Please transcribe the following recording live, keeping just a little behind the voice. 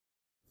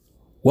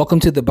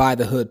Welcome to the Buy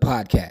the Hood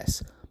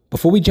podcast.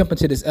 Before we jump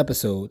into this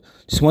episode,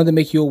 just wanted to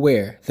make you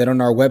aware that on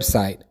our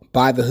website,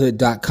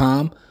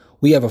 buythehood.com,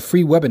 we have a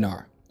free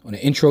webinar on an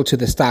intro to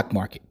the stock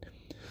market.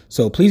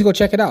 So please go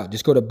check it out.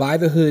 Just go to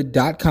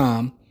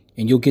buythehood.com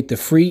and you'll get the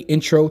free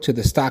intro to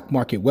the stock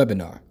market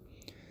webinar.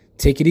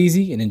 Take it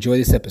easy and enjoy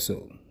this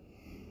episode.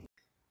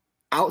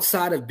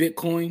 Outside of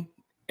Bitcoin,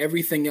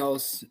 everything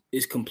else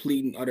is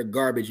complete and utter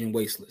garbage and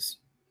wasteless.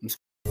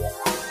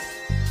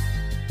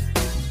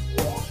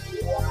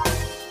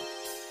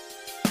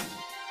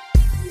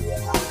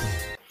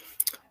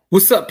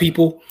 What's up,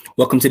 people?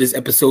 Welcome to this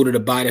episode of the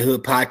Buy the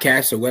Hood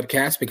podcast or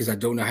webcast, because I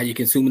don't know how you're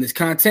consuming this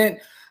content.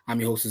 I'm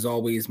your host as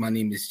always. My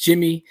name is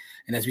Jimmy.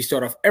 And as we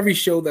start off every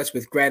show, that's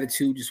with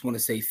gratitude. Just want to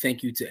say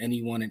thank you to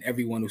anyone and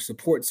everyone who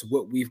supports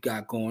what we've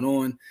got going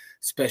on.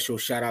 Special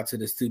shout out to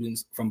the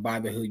students from Buy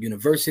the Hood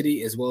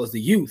University, as well as the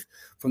youth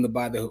from the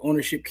Buy the Hood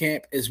Ownership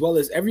Camp, as well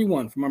as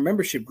everyone from our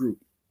membership group.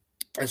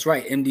 That's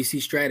right,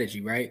 MDC Strategy,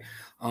 right?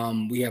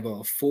 We have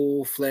a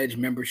full-fledged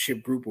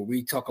membership group where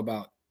we talk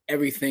about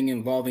everything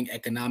involving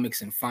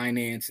economics and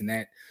finance, and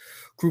that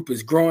group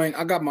is growing.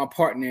 I got my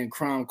partner in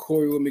crime,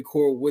 Corey, with me.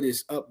 Corey, what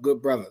is up,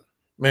 good brother?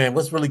 Man,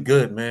 what's really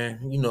good,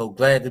 man?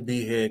 Glad to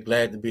be here,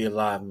 glad to be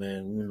alive,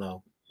 man.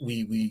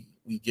 We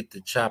get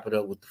to chop it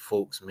up with the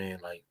folks, man.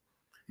 Like,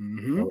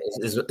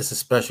 it's a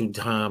special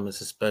time, it's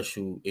a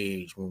special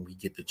age when we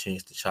get the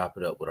chance to chop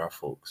it up with our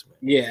folks, man.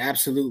 Yeah,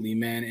 absolutely,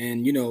 man.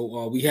 And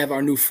we have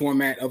our new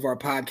format of our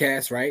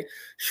podcast, right?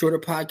 Shorter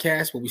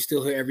podcast, but we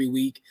still here every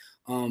week.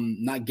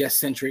 Not guest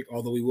centric,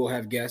 although we will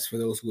have guests for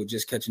those who are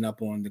just catching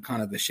up on the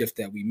kind of the shift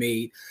that we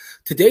made.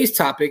 Today's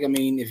topic, I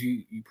mean, if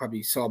you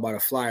probably saw about a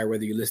flyer,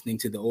 whether you're listening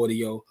to the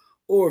audio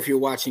or if you're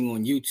watching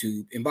on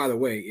YouTube. And by the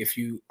way, if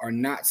you are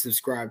not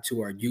subscribed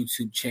to our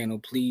YouTube channel,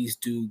 please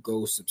do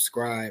go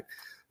subscribe.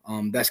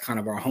 That's kind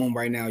of our home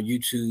right now,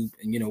 YouTube,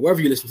 and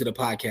wherever you listen to the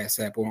podcast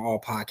app or on all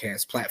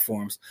podcast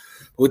platforms.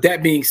 But with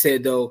that being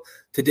said, though,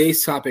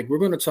 today's topic, we're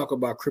going to talk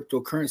about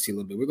cryptocurrency a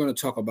little bit. We're going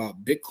to talk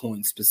about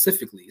Bitcoin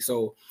specifically.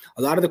 So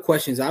a lot of the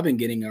questions I've been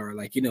getting are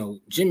like,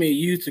 Jimmy,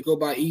 you used to go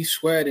by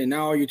E-Sweat, and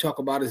now all you talk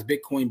about is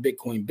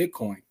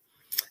Bitcoin.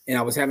 And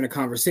I was having a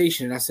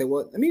conversation, and I said,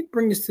 well, let me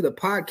bring this to the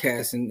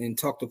podcast and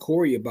talk to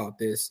Corey about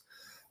this,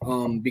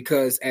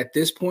 because at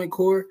this point,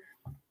 Corey,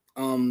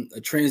 a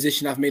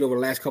transition I've made over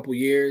the last couple of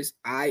years,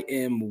 I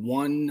am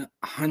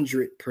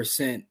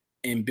 100%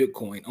 in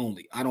Bitcoin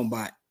only. I don't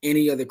buy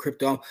any other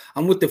crypto.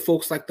 I'm what the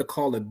folks like to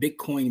call a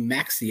Bitcoin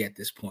maxi at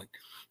this point.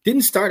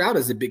 Didn't start out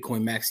as a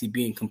Bitcoin maxi,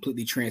 being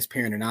completely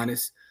transparent and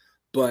honest,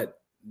 but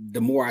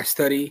the more I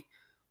study,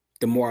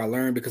 the more I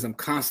learn, because I'm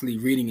constantly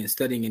reading and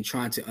studying and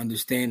trying to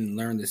understand and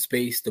learn the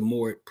space, the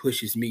more it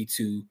pushes me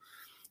to,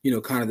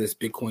 kind of this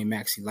Bitcoin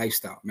maxi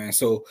lifestyle, man.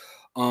 So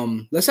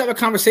let's have a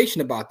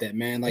conversation about that,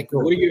 man. Like,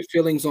 what are your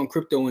feelings on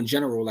crypto in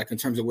general, like in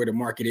terms of where the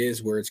market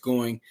is, where it's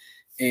going,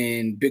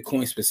 and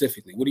Bitcoin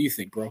specifically? What do you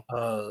think, bro?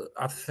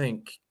 I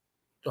think,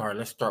 all right,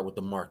 let's start with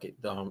the market.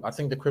 I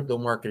think the crypto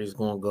market is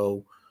going to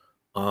go,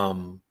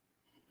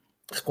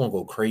 it's going to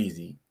go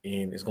crazy,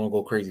 and it's going to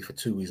go crazy for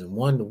two reasons.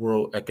 One, the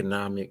world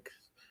economics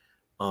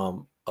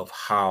of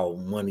how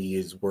money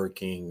is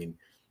working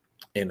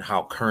and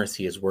how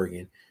currency is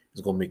working is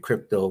going to make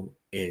crypto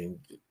and,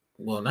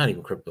 well, not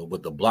even crypto,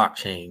 but the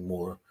blockchain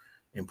more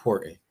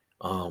important.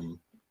 And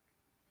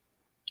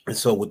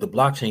so with the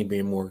blockchain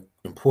being more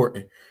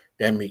important,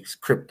 that makes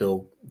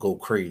crypto go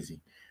crazy.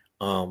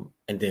 And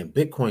then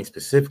Bitcoin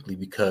specifically,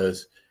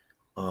 because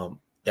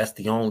that's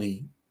the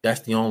only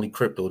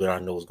crypto that I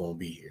know is going to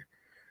be here,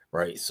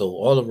 right? So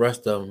all the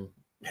rest of them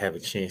have a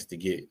chance to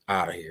get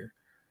out of here.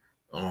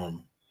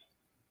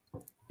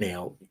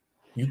 Now,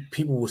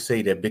 people will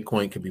say that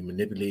Bitcoin can be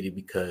manipulated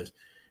because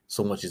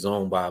so much is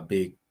owned by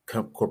big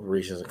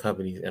corporations and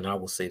companies, and I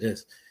will say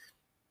this: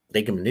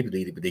 they can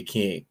manipulate it, but they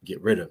can't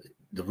get rid of it.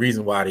 The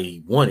reason why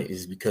they want it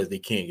is because they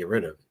can't get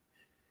rid of it.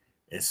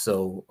 And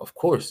so, of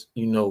course,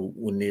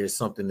 when there's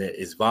something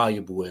that is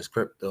valuable as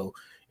crypto,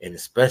 and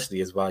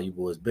especially as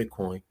valuable as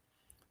Bitcoin,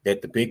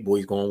 that the big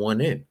boys going to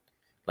want in.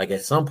 Like,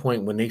 at some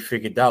point when they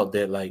figured out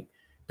that like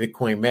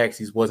Bitcoin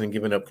maxis wasn't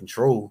giving up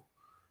control,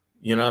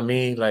 you know what I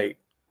mean? Like,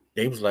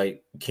 they was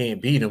like,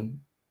 can't beat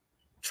them,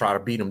 try to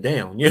beat them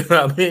down. You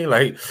know what I mean?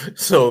 Like,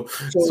 so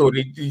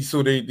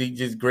they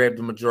just grabbed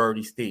the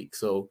majority stake.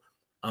 So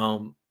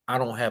I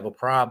don't have a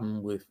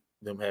problem with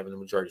them having the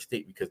majority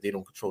stake because they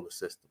don't control the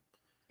system.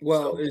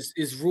 Well,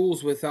 it's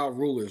rules without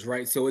rulers,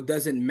 right? So it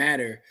doesn't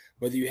matter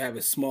whether you have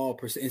a small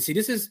percent. And see,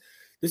 this is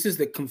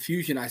the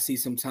confusion I see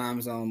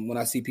sometimes when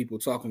I see people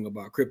talking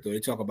about crypto. They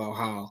talk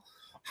about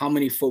how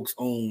many folks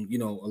own,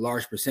 a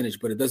large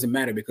percentage, but it doesn't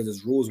matter because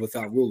it's rules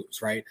without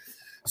rulers, right?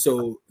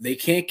 So they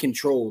can't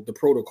control the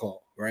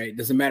protocol, right?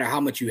 Doesn't matter how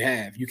much you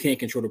have, you can't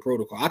control the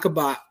protocol. I could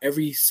buy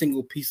every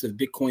single piece of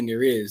Bitcoin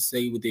there is,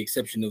 say with the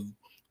exception of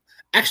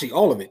actually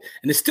all of it,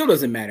 and it still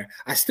doesn't matter.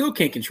 I still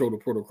can't control the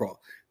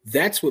protocol.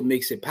 That's what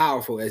makes it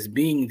powerful as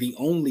being the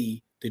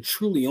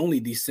truly only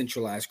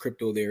decentralized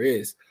crypto there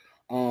is.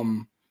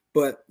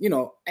 But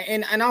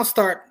and I'll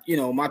start,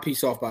 my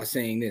piece off by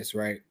saying this,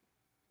 right?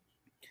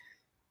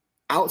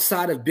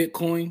 outside of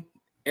Bitcoin,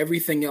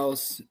 everything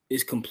else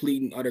is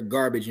complete and utter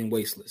garbage and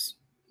wasteless.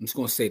 I'm just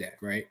going to say that,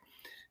 right?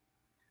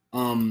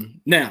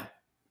 Now,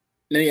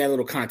 let me add a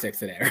little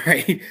context to that,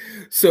 right?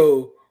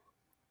 So,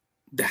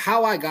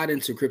 how I got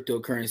into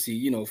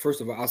cryptocurrency,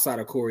 first of all, outside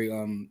of Corey,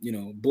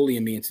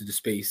 bullying me into the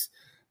space,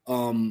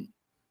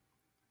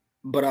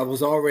 but I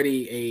was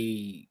already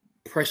a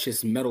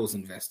precious metals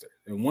investor,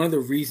 and one of the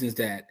reasons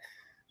that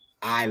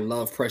I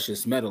love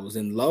precious metals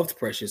and loved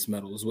precious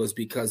metals was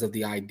because of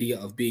the idea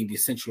of being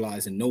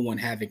decentralized and no one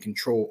having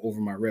control over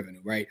my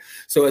revenue, right?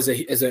 So as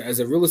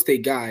a real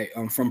estate guy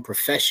from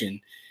profession,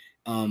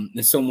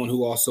 and someone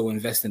who also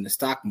invests in the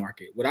stock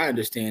market, what I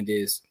understand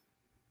is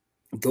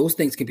those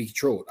things can be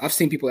controlled.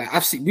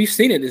 We've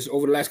seen it this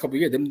over the last couple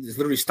of years. Them just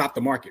literally stop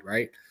the market,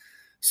 right?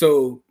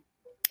 So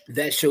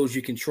that shows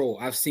you control.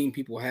 I've seen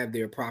people have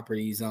their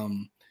properties,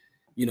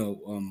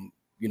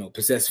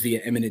 possessed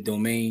via eminent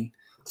domain.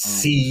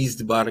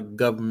 Seized by the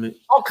government,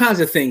 all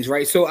kinds of things,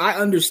 right? So I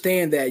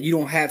understand that you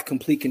don't have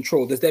complete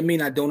control. Does that mean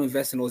I don't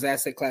invest in those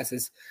asset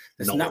classes?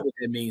 That's not what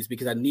that means,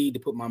 because I need to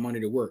put my money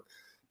to work.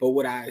 But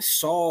what I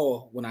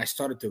saw when I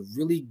started to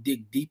really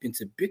dig deep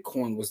into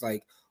Bitcoin was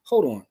like,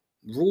 hold on,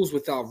 rules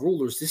without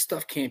rulers, this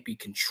stuff can't be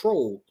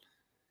controlled,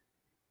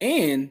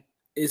 and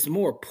it's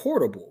more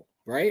portable,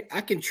 right?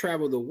 I can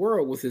travel the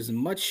world with as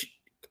much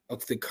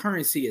of the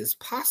currency as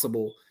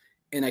possible.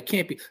 And I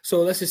can't be,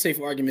 so let's just say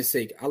for argument's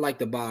sake, I like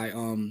to buy,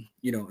 and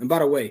by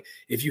the way,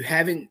 if you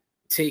haven't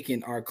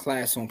taken our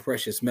class on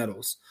precious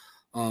metals,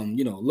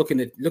 look in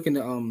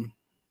the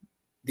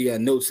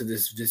notes of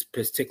this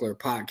particular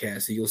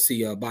podcast, and you'll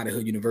see Buy the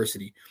Hood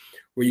University,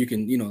 where you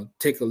can,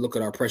 take a look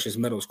at our precious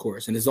metals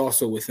course. And it's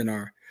also within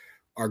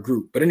our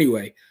group. But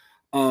anyway,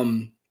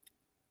 the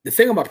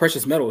thing about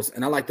precious metals,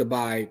 and I like to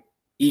buy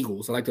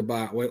Eagles. I like to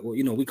buy,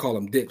 we call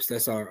them dips.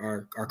 That's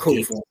our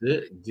code for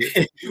them.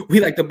 We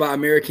like to buy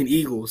American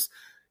Eagles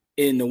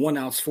in the 1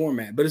 ounce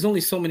format, but there's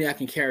only so many I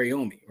can carry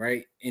on me,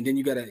 right? And then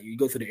you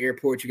go to the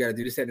airport, you got to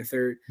do this, that, and the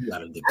third. You got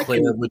to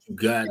declare what you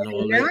got and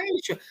all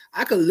that.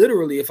 I could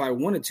literally, if I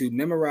wanted to,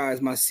 memorize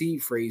my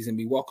seed phrase and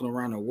be walking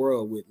around the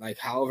world with like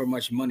however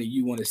much money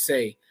you want to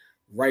say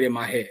right in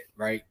my head,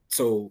 right?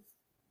 So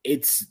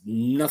it's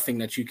nothing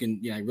that you can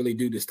really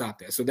do to stop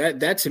that. So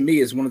that to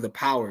me is one of the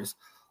powers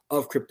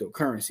of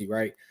cryptocurrency,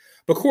 right?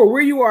 But Core,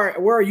 where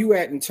are you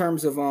at in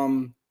terms of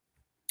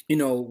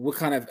what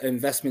kind of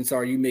investments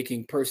are you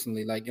making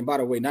personally? Like, and by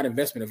the way, not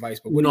investment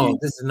advice, but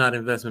this is not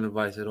investment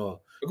advice at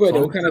all. Go ahead.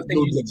 So what kind of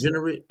thing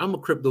degenerate? I'm a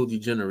crypto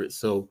degenerate,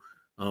 so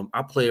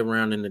I play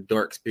around in the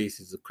dark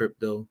spaces of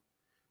crypto,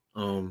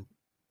 and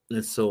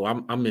so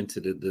I'm into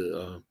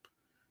the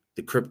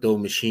crypto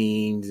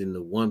machines and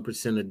the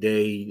 1% a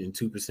day and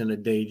 2% a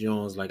day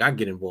Jones. Like, I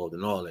get involved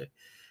in all that.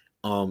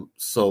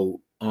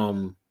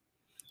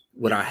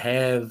 What I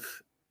have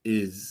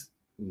is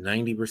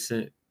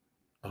 90%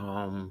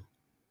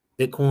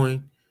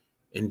 Bitcoin,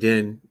 and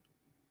then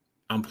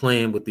I'm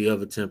playing with the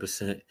other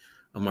 10%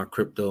 of my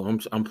crypto.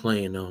 I'm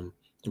playing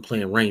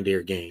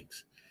reindeer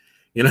games.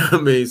 You know what I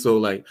mean? So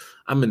like,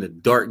 I'm in the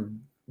dark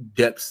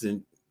depths,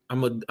 and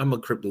I'm a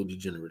crypto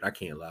degenerate. I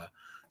can't lie.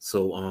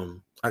 So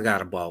I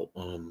got about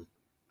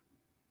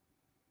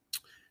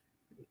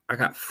I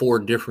got 4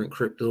 different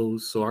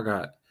cryptos. So I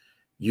got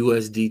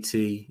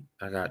USDT,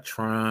 I got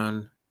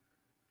Tron,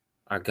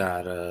 I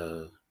got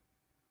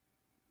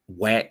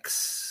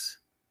Wax,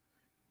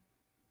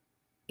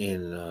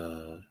 and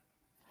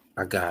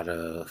I got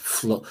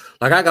Flow.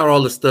 Like, I got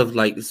all the stuff.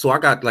 Like, so I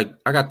got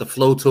the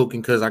Flow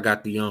token because I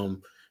got the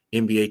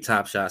NBA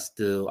Top Shot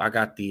still. I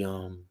got the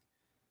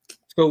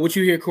So what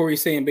you hear Corey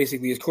saying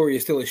basically is Corey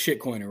is still a shit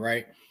coiner,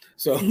 right?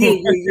 So yeah.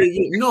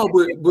 No,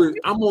 but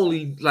I'm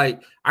only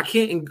like, I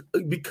can't,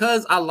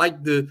 because I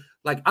like the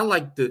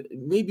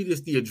maybe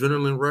just the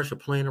adrenaline rush of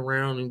playing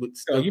around and with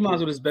stuff. You might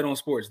as well just bet on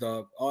sports,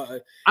 dog.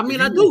 I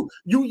mean, I do.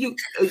 You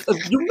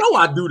know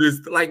I do this.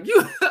 Like,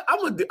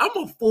 I'm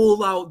a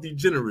full out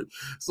degenerate.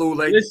 So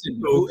like,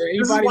 listen,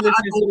 this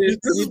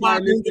is why I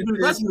don't give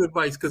investment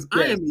advice, because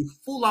I am a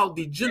full out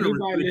degenerate.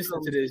 Anybody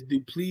listen to this,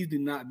 please do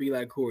not be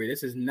like Corey.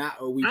 This is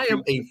not what we preach. I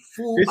am a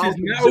full This out is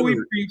not degenerate. what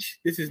we preach.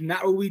 This is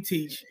not what we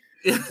teach.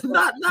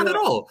 not at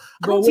all.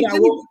 But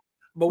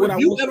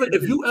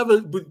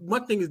my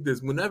thing is this: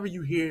 whenever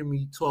you hear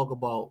me talk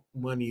about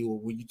money, or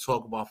when you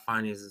talk about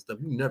finance and stuff,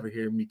 you never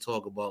hear me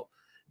talk about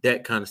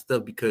that kind of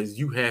stuff, because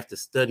you have to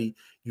study,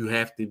 you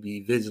have to be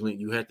vigilant,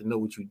 you have to know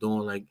what you're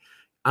doing. Like,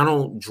 I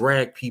don't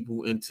drag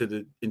people into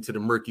the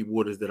murky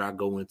waters that I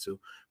go into,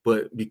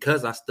 but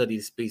because I study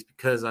the space,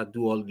 because I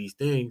do all of these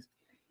things,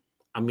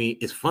 I mean,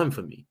 it's fun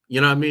for me.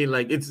 You know what I mean?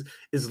 Like, it's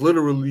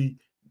literally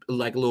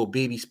like a little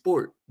baby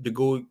sport to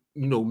go,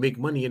 make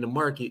money in the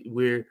market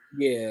where.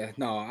 Yeah,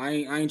 no, I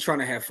ain't trying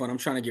to have fun. I'm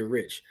trying to get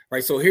rich,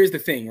 right? So here's the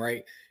thing,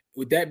 right?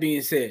 With that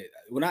being said,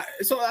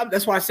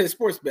 that's why I said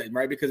sports betting,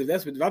 right? Because if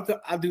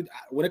I do,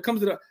 when it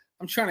comes to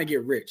I'm trying to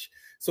get rich.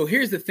 So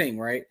here's the thing,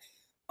 right?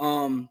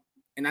 And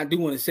I do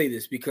want to say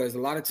this because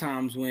a lot of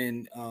times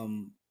when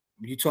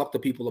you talk to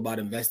people about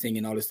investing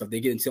and all this stuff,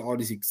 they get into all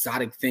these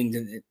exotic things,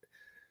 and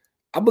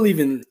I believe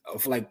in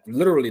like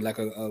literally like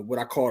a what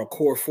I call a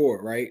core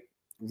four, right?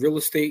 Real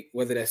estate,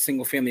 whether that's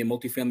single family or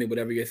multifamily,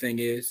 whatever your thing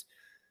is,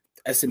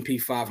 S&P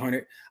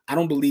 500. I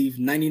don't believe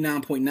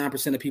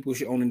 99.9% of people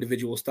should own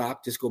individual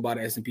stock. Just go buy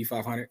the S&P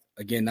 500.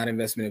 Again, not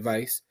investment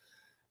advice.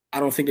 I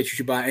don't think that you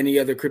should buy any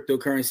other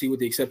cryptocurrency with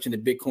the exception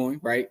of Bitcoin,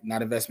 right?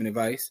 Not investment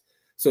advice.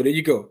 So there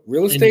you go.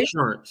 Real estate. And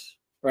insurance.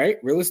 Right?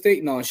 Real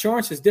estate. No,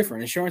 insurance is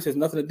different. Insurance has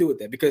nothing to do with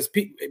that because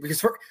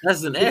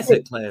that's an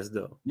asset class,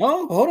 though.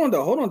 No, hold on,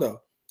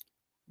 though.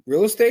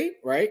 Real estate,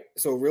 right?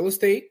 So real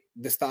estate,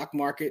 the stock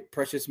market,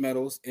 precious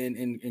metals,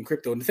 and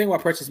crypto. And the thing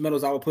about precious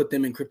metals, I would put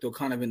them in crypto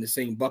kind of in the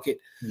same bucket.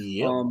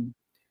 Yeah.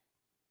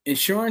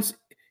 Insurance.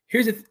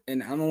 Here's it,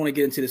 and I don't want to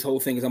get into this whole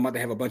thing because I'm about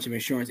to have a bunch of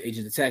insurance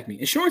agents attack me.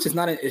 Insurance is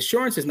not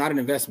an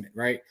investment,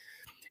 right?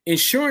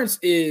 Insurance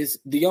is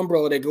the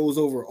umbrella that goes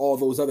over all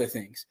those other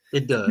things.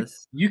 It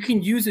does. You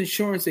can use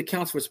insurance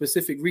accounts for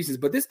specific reasons,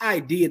 but this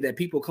idea that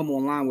people come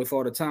online with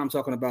all the time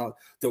talking about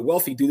the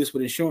wealthy do this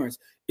with insurance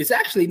is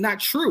actually not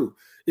true.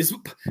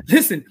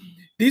 Listen,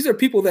 these are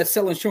people that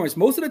sell insurance.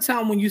 Most of the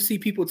time when you see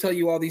people tell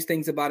you all these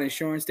things about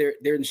insurance, they're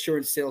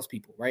insurance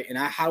salespeople, right? And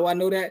how do I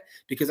know that?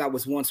 Because I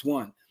was once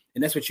one,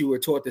 and that's what you were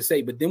taught to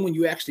say. But then when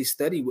you actually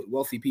study what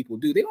wealthy people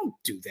do, they don't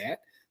do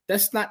that.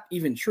 That's not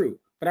even true.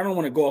 But I don't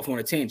want to go off on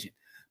a tangent.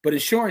 But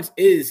insurance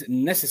is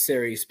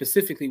necessary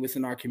specifically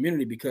within our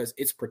community because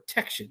it's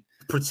protection.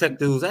 Protect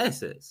those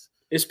assets.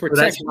 It's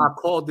protection. That's why I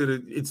called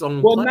it its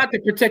own. Well, not to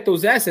protect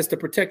those assets, to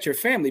protect your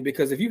family.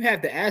 Because if you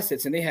have the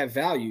assets and they have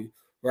value,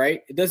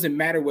 right, it doesn't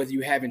matter whether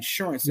you have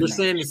insurance. You're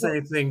saying the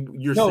same thing.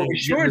 You're saying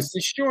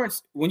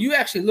insurance. When you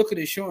actually look at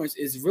insurance,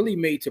 is really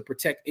made to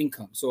protect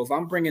income. So if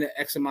I'm bringing an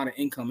X amount of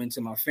income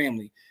into my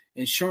family,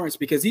 insurance,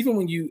 because even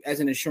when you, as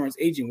an insurance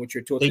agent, what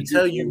you're taught, they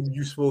tell you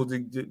you're supposed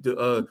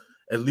to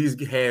at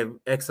least have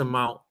X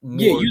amount more.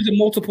 Yeah, use a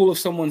multiple of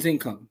someone's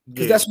income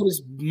because that's what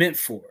it's meant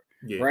for,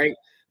 right?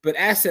 But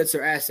assets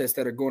are assets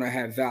that are going to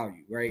have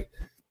value, right?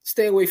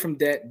 Stay away from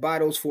debt, buy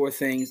those four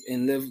things,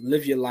 and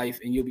live your life,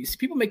 and you'll be.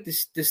 People make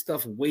this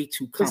stuff way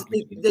too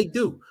complicated. They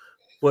do,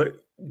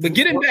 but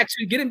getting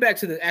back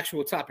to the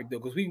actual topic though,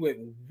 because we went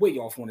way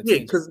off on a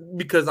tangent.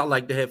 because I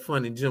like to have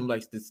fun, and Jim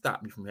likes to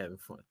stop me from having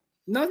fun.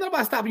 No, it's not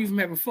about stopping you from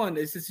having fun.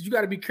 It's just you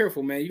got to be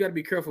careful, man. You got to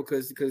be careful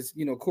because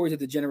Corey's a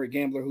degenerate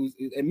gambler who's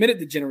admitted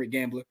degenerate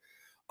gambler.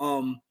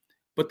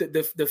 But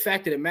the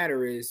fact of the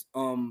matter is,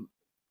 and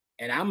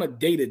I'm a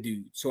data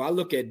dude, so I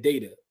look at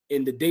data,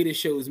 and the data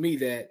shows me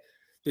that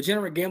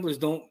degenerate gamblers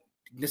don't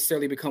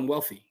necessarily become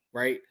wealthy,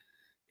 right?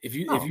 If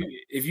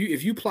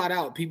you plot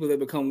out people that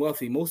become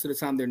wealthy, most of the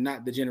time they're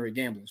not degenerate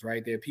gamblers,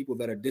 right? They're people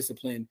that are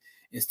disciplined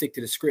and stick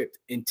to the script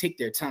and take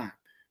their time,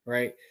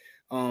 right?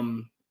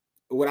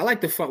 What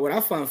I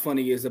find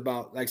funny is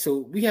about so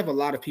we have a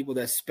lot of people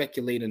that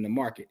speculate in the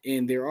market,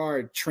 and there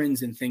are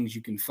trends and things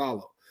you can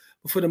follow.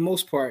 But for the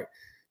most part,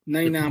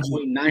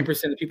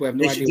 99.9% of people have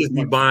no idea. They should just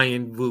be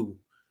buying VU.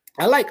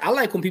 I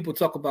like when people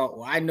talk about,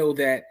 well, I know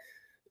that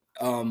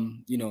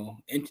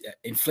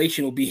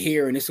inflation will be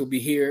here and this will be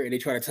here, and they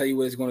try to tell you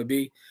what it's going to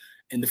be.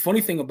 And the funny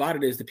thing about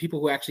it is the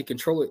people who actually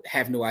control it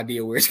have no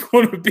idea where it's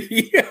going to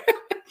be.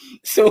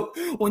 So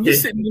when you're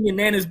sitting in your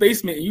nana's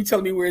basement and you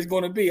tell me where it's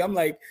going to be, I'm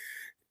like,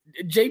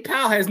 Jay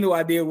Powell has no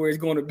idea where it's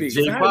going to be.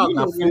 Jay Powell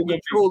got full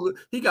control.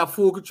 He got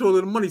full control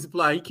of the money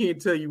supply. He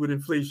can't tell you what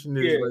inflation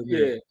is.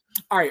 Yeah.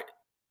 All right.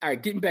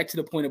 Getting back to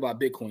the point about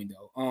Bitcoin,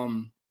 though.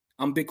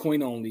 I'm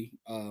Bitcoin only,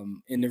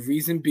 and the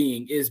reason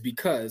being is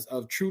because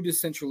of true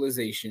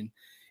decentralization.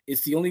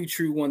 It's the only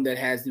true one that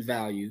has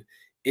value.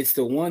 It's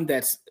the one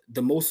that's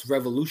the most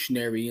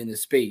revolutionary in the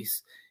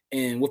space,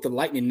 and with the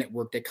Lightning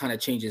Network, that kind of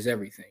changes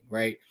everything,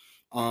 right?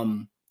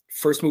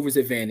 First mover's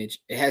advantage.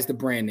 It has the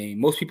brand name.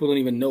 Most people don't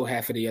even know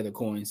half of the other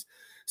coins.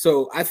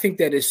 So I think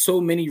that there's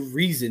so many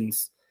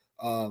reasons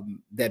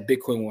that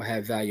Bitcoin will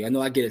have value. I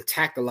know I get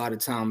attacked a lot of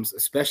times,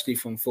 especially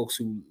from folks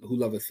who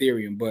love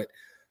Ethereum. But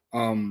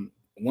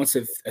once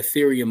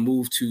Ethereum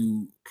moved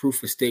to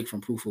proof of stake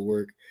from proof of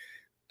work,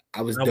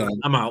 I was done.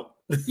 I'm out.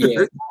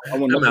 Yeah,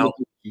 I'm out.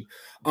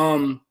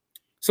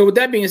 So with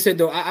that being said,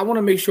 though, I want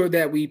to make sure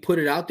that we put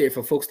it out there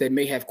for folks that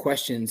may have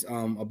questions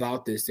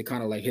about this to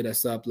kind of hit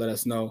us up, let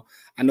us know.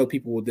 I know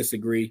people will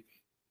disagree,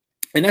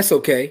 and that's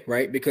okay,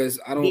 right? Because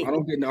I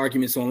don't get in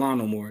arguments online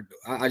no more.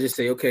 I just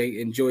say, okay,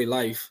 enjoy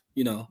life,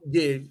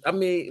 Yeah, I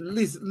mean, at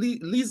least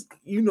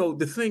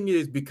the thing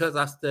is, because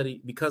I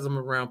study, because I'm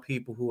around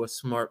people who are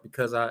smart,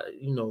 because I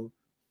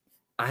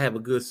have a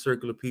good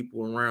circle of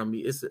people around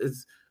me.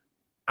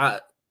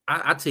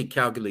 I take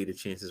calculated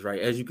chances,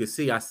 right? As you can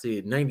see, I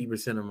said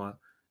 90% of my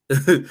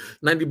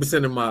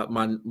 90%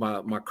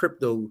 of my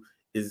crypto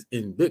is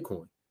in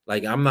Bitcoin.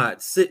 Like, I'm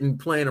not sitting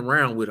playing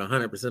around with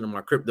 100% of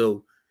my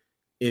crypto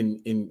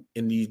in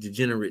these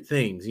degenerate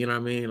things. You know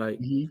what I mean? Like,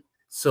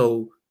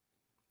 so,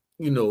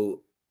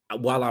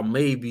 while I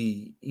may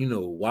be,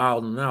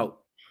 wilding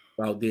out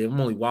there,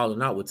 I'm only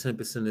wilding out with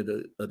 10%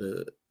 of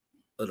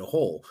the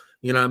whole.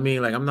 You know what I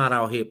mean? Like, I'm not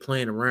out here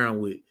playing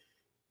around with.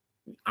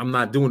 I'm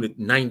not doing it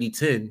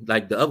 90-10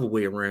 like the other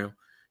way around.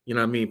 You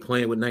know what I mean?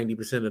 Playing with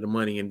 90% of the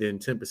money, and then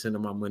 10%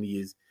 of my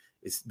money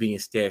it's being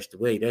stashed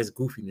away. That's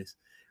goofiness,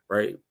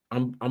 right?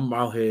 I'm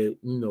out here,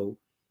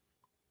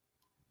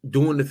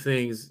 doing the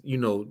things,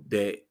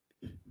 that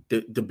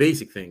the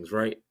basic things,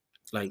 right?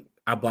 Like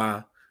I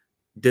buy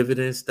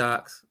dividend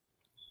stocks,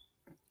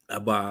 I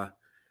buy,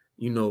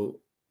 you know,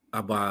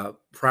 I buy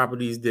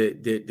properties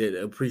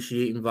that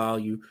appreciate in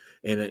value.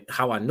 And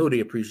how I know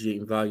they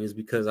appreciate in value is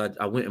because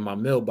I went in my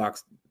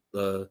mailbox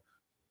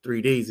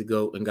 3 days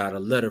ago and got a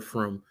letter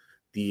from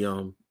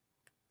the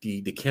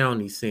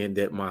county saying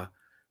that my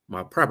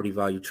property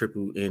value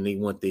tripled and they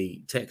want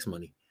the tax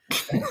money.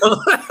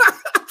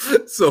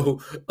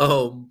 So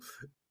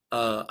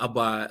I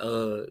buy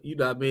you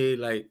know what I mean,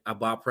 like I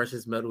buy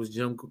precious metals.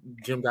 Jim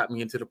got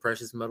me into the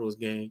precious metals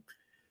game.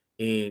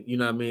 And you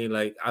know what I mean,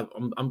 like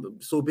I'm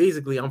so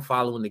basically I'm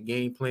following the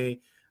game plan.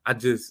 I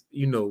just,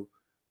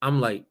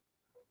 I'm like,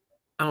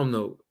 I don't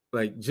know,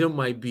 like Jim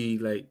might be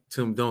like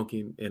Tim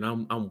Duncan and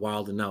I'm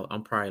wilding out.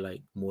 I'm probably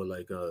like more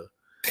like you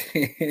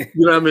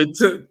know what I mean?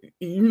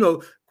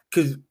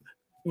 Because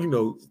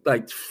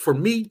like for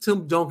me,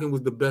 Tim Duncan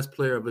was the best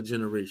player of a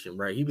generation,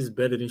 right? He was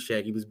better than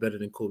Shaq, he was better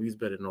than Kobe, he was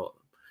better than all of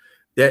them.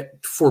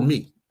 That for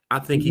me, I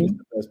think he was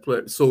the best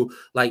player. So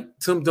like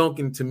Tim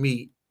Duncan to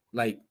me,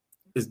 like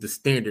is the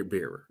standard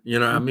bearer. You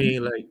know what I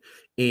mean? Like,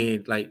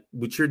 and like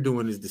what you're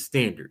doing is the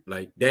standard.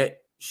 Like that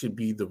should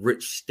be the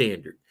rich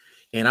standard.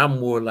 And I'm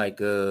more like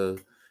you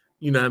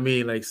know what I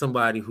mean, like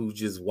somebody who's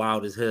just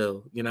wild as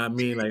hell. You know what I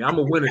mean? Like I'm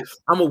a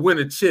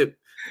winner chip,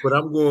 but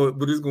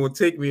it's gonna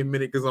take me a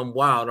minute because I'm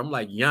wild. I'm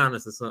like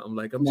Giannis or something.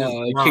 Like I'm just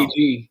wild.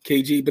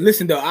 KG. But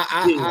listen though,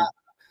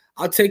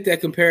 I'll take that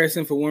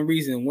comparison for one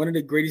reason. One of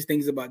the greatest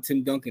things about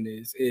Tim Duncan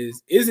is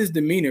his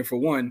demeanor, for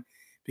one,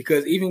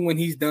 because even when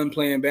he's done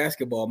playing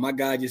basketball, my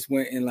guy just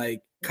went and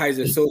like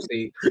Kaiser Sose.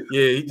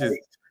 Yeah, he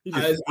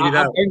just I'm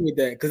with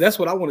that because that's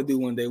what I want to do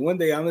one day. One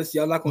day, unless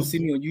y'all not gonna see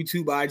me on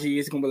YouTube, IG,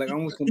 it's gonna be like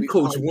I'm just gonna be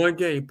coach one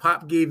game.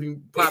 Pop gave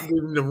him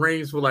the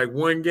reins for like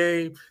one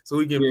game, so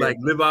he can like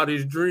live out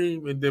his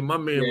dream. And then my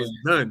man was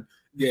done.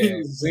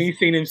 Yeah, we ain't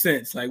seen him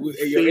since. Like,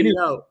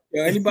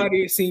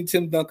 anybody seen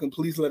Tim Duncan?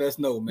 Please let us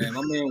know, man.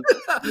 My man,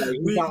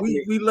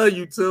 we love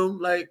you, Tim.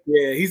 Like,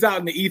 yeah, he's out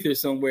in the ether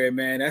somewhere,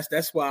 man.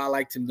 That's why I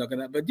like Tim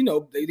Duncan. But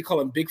they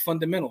call him big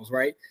fundamentals,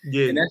 right?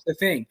 Yeah, and that's the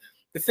thing.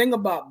 The thing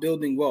about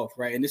building wealth,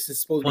 right? And this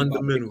is supposed to be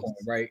about Bitcoin,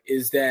 right?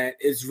 Is that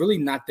it's really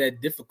not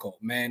that difficult,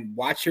 man.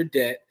 Watch your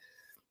debt,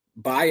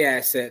 buy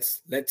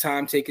assets, let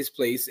time take its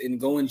place,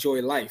 and go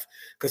enjoy life.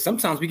 Because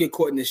sometimes we get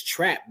caught in this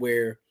trap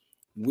where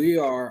we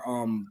are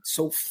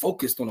so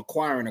focused on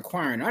acquiring.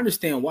 I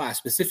understand why,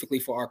 specifically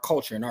for our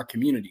culture and our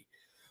community.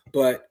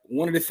 But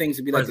one of the things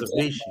that we like to talk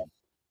about,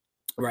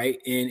 right?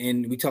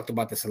 And we talked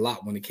about this a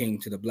lot when it came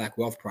to the Black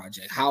Wealth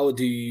Project. How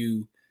do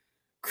you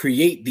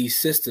create these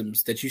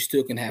systems that you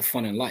still can have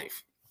fun in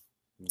life?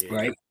 Yeah.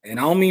 Right. And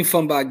I don't mean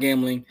fun by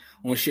gambling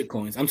on shit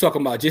coins. I'm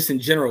talking about just in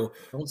general,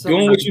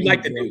 doing what you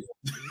like to do.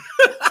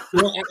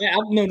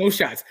 No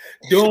shots.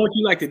 Doing what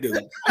you like to do.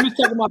 I'm just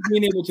talking about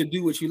being able to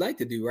do what you like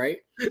to do, right?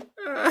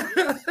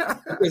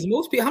 Because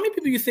most people, how many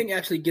people do you think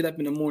actually get up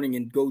in the morning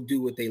and go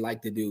do what they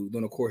like to do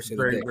during the course of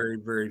the day? Very, very,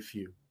 very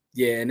few.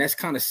 Yeah, and that's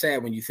kind of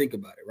sad when you think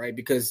about it, right?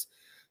 Because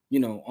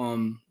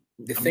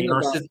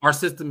our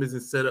system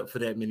isn't set up for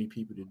that many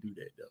people to do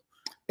that, though.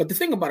 But the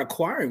thing about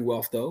acquiring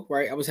wealth, though,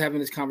 right? I was having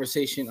this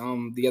conversation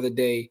the other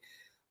day,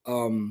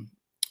 and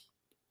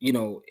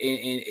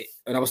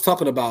I was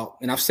talking about,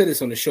 and I've said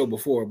this on the show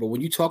before, but when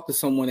you talk to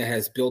someone that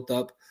has built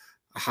up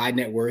a high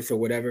net worth or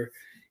whatever,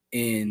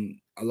 and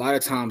a lot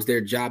of times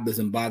their job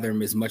doesn't bother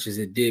them as much as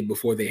it did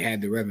before they had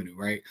the revenue,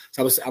 right?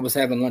 So I was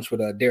having lunch with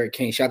Derek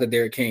Kane. Shout out to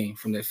Derek Kane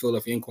from the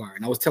Philadelphia Inquirer,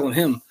 and I was telling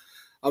him,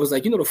 I was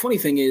like, the funny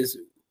thing is,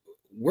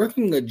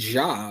 working a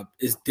job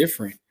is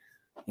different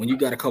when you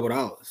got a couple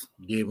dollars.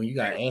 Yeah, when you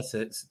got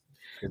assets.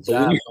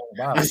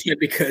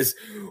 Because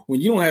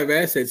when you don't have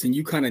assets and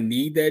you kind of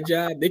need that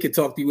job, they can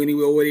talk to you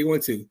anywhere where they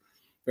want to,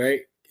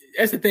 right?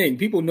 That's the thing.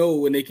 People know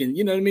when they can,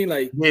 you know what I mean?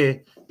 Like, yeah,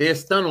 they're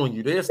stun on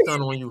you. They're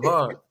stun on you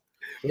hard.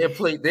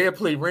 They'll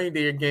play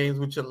reindeer games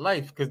with your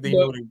life because they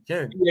know they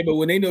can. Yeah, but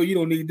when they know you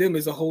don't need them,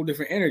 it's a whole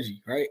different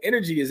energy, right?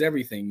 Energy is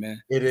everything,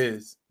 man. It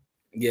is.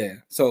 Yeah.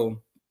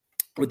 So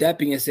with that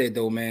being said,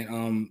 though,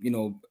 man,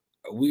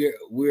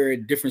 we're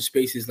at different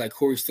spaces. Like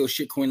Corey's still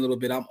shitcoin a little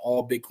bit. I'm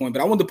all Bitcoin,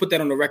 but I wanted to put that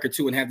on the record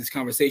too and have this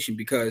conversation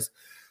because,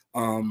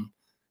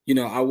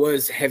 I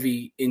was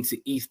heavy into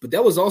ETH, but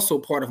that was also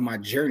part of my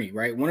journey,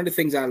 right? One of the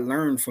things I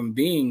learned from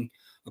being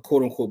a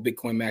quote unquote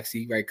Bitcoin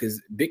maxi, right?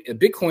 Because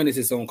Bitcoin is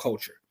its own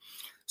culture.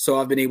 So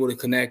I've been able to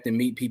connect and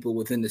meet people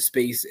within the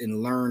space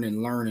and learn.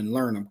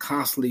 I'm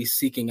constantly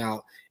seeking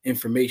out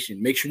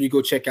information. Make sure you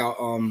go check out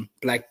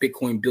Black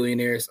Bitcoin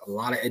Billionaires, a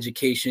lot of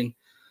education.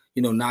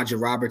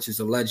 Nadja Roberts is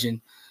a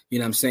legend. You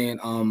know what I'm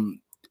saying?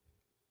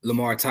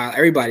 Lamar Tyler,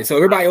 everybody. So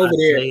everybody over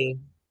there.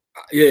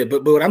 Yeah,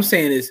 but what I'm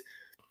saying is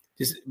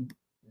just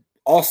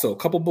also a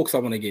couple books I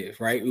want to give,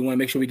 right? We want to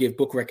make sure we give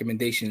book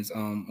recommendations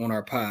on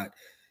our pod.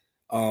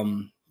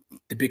 The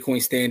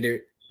Bitcoin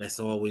Standard. That's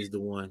always the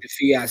one.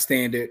 The Fiat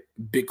Standard,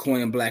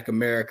 Bitcoin and Black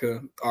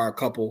America are a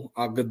couple.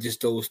 I'll give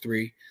just those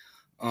three.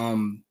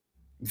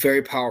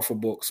 Very powerful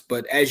books.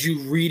 But as you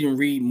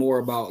read more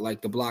about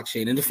like the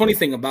blockchain, and the funny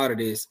thing about it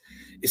is,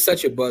 it's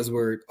such a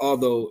buzzword,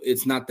 although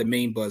it's not the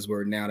main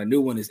buzzword now. The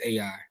new one is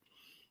AI.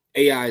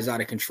 AI is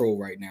out of control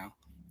right now.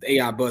 The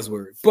AI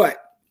buzzword. But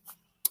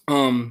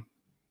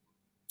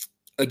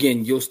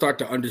again, you'll start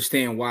to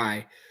understand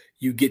why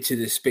you get to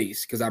this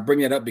space. Because I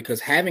bring that up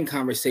because having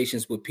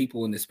conversations with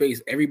people in the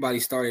space, everybody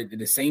started in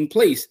the same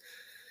place.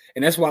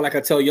 And that's why, like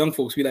I tell young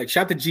folks, we like,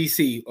 shout to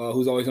GC,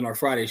 who's always on our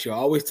Friday show. I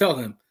always tell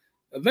him,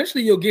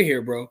 eventually you'll get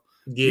here, bro.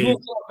 Yeah. You will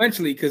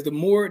eventually, because the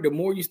more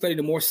you study,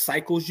 the more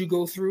cycles you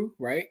go through,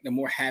 right? The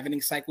more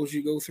happening cycles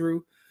you go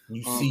through.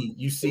 You see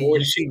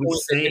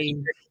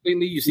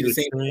the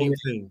same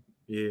thing.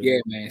 Yeah,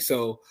 man.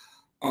 So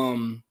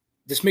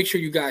just make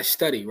sure you guys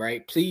study,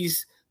 right?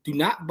 Please do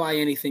not buy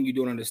anything you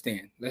don't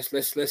understand. Let's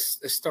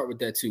start with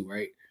that too,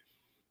 right?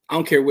 I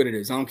don't care what it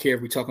is. I don't care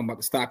if we're talking about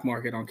the stock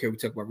market. I don't care if we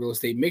talk about real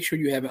estate. Make sure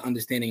you have an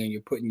understanding and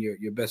you're putting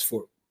your best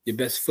foot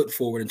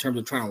forward in terms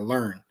of trying to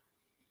learn.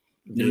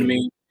 You know what I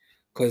mean?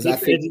 Because I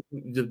think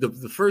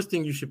the first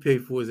thing you should pay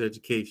for is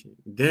education.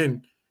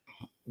 Then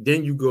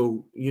you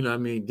go, you know what I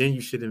mean? Then you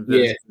should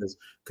invest.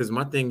 Because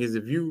my thing is,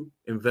 if you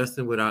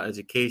investing without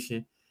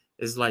education,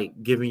 it's like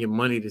giving your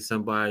money to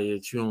somebody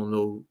that you don't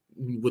know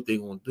what they're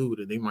going to do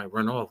with it. They might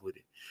run off with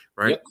it,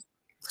 right? Yep.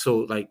 So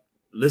like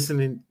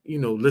listening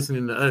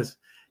to us,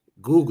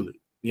 Google it.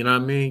 You know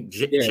what I mean?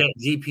 Chat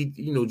GPT,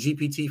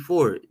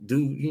 GPT-4 it.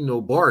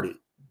 Do, BART it.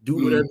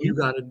 Do whatever you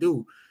got to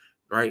do,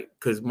 right?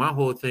 Because my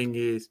whole thing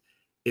is,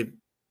 if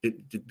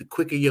the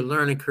quicker your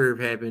learning curve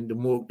happens,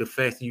 the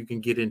faster you can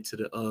get into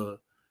the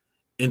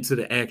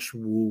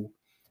actual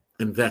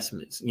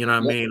investments. You know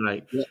what I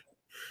mean?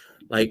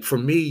 Like for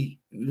me,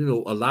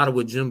 a lot of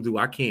what Jim do,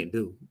 I can't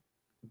do.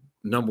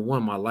 Number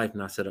one, my life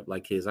not set up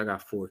like his. I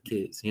got 4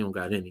 kids. He don't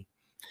got any.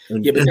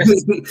 Yeah,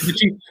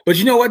 but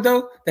you know what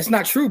though? That's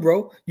not true,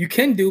 bro. You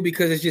can do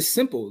because it's just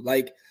simple.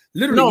 Like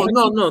literally.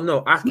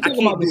 No. I can't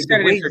do it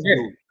the way you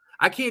do it.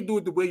 I can't do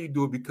it the way you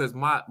do it because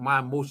my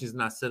emotions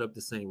not set up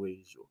the same way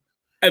as yours.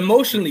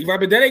 Emotionally, right?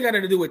 But that ain't got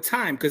to do with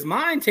time because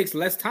mine takes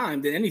less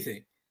time than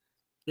anything.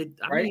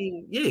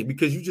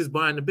 Because you just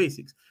buying the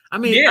basics. I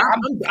mean,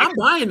 I'm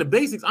buying the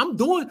basics. I'm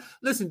doing.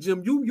 Listen,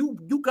 Jim, you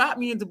got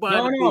me into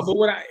buying. The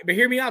basics. But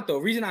hear me out though.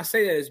 The reason I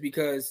say that is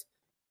because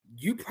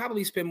you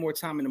probably spend more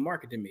time in the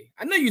market than me.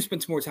 I know you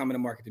spend more time in the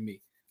market than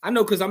me. I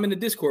know because I'm in the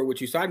Discord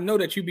with you, so I know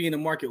that you be in the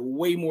market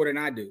way more than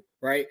I do,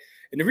 right?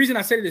 And the reason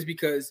I say that is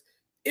because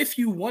if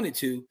you wanted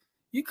to,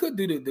 you could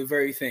do the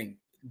very thing,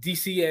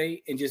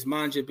 DCA, and just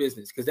mind your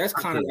business because that's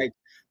kind of like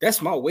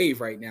that's my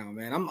wave right now,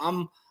 man.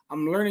 I'm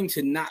learning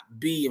to not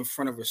be in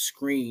front of a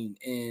screen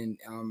and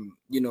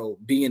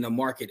be in the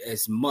market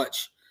as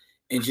much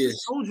and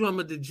just. I told you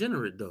I'm a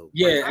degenerate though.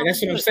 Yeah, and that's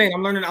what I'm saying.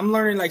 I'm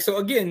learning like so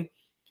again.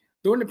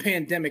 During the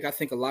pandemic, I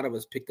think a lot of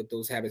us picked up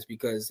those habits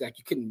because like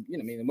you couldn't,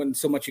 there wasn't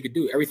so much you could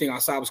do. Everything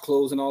outside was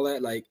closed and all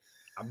that. Like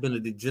I've been a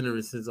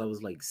degenerate since I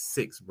was like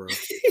 6, bro.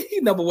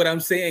 No, but what I'm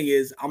saying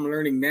is I'm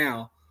learning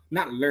now,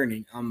 not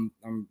learning. I'm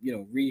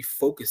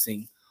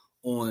refocusing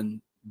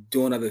on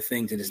doing other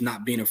things and just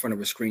not being in front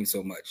of a screen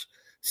so much.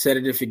 Set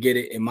it and forget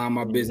it and mind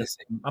my business.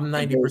 I'm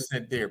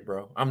 90% there,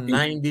 bro. I'm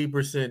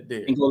 90%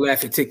 there. And go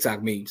laugh at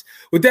TikTok memes.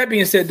 With that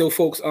being said, though,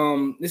 folks,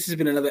 this has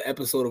been another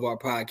episode of our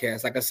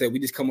podcast. Like I said, we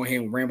just come on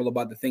here and ramble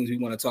about the things we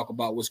want to talk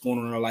about, what's going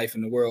on in our life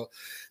in the world.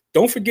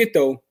 Don't forget,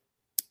 though,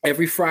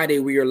 every Friday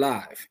we are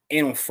live.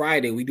 And on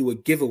Friday, we do a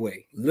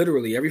giveaway.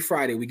 Literally, every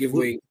Friday we give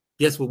away.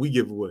 Guess what we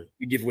give away?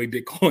 We give away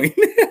Bitcoin.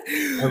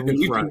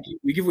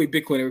 We give away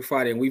Bitcoin every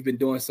Friday, and we've been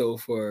doing so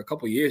for a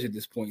couple of years at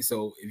this point.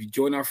 So if you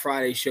join our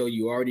Friday show,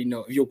 you already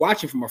know. If you're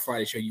watching from our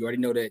Friday show, you already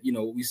know that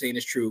what we're saying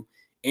is true,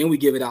 and we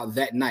give it out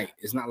that night.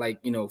 It's not like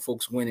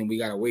folks win and we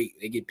gotta wait.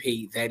 They get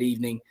paid that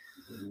evening.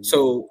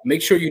 So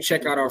make sure you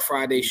check out our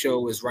Friday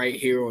show. Is right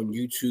here on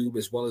YouTube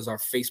as well as our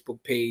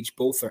Facebook page.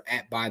 Both are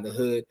at By the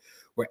Hood.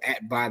 We're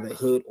at By the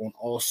Hood on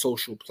all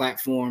social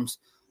platforms.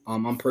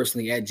 I'm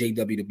personally at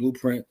JW the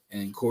Blueprint,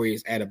 and Corey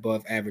is at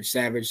Above Average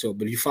Savage. So,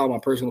 but if you follow my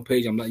personal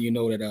page, I'm letting you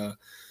know that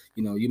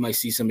you might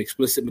see some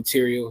explicit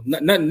material,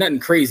 nothing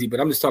crazy, but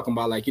I'm just talking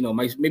about like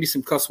maybe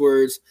some cuss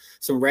words,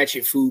 some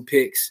ratchet food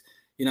pics,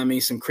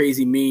 some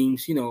crazy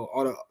memes,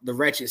 all the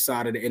ratchet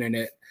side of the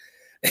internet.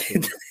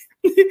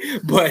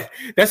 But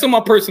that's on my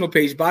personal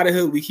page, By the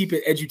Hood. We keep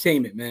it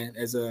edutainment, man,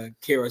 as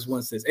KRS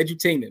One says,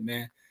 edutainment,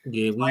 man.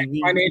 Yeah,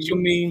 financial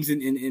memes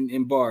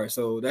and bars.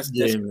 So that's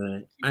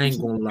man. I ain't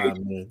gonna lie,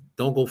 man.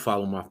 Don't go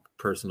follow my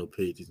personal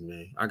pages,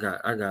 man. I'm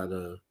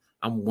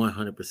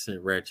 100%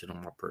 ratchet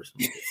on my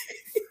personal page.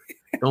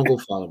 Don't go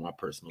follow my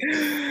personal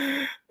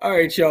page. All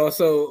right, y'all.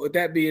 So with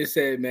that being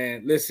said,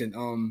 man, listen,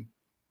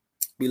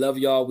 we love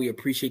y'all. We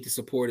appreciate the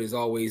support as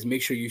always.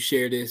 Make sure you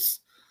share this,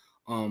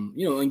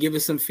 and give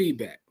us some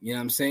feedback. You know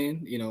what I'm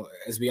saying?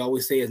 As we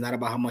always say, it's not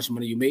about how much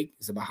money you make,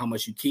 it's about how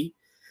much you keep.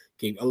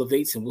 Game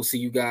elevates, and we'll see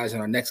you guys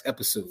in our next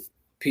episode.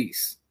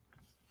 Peace.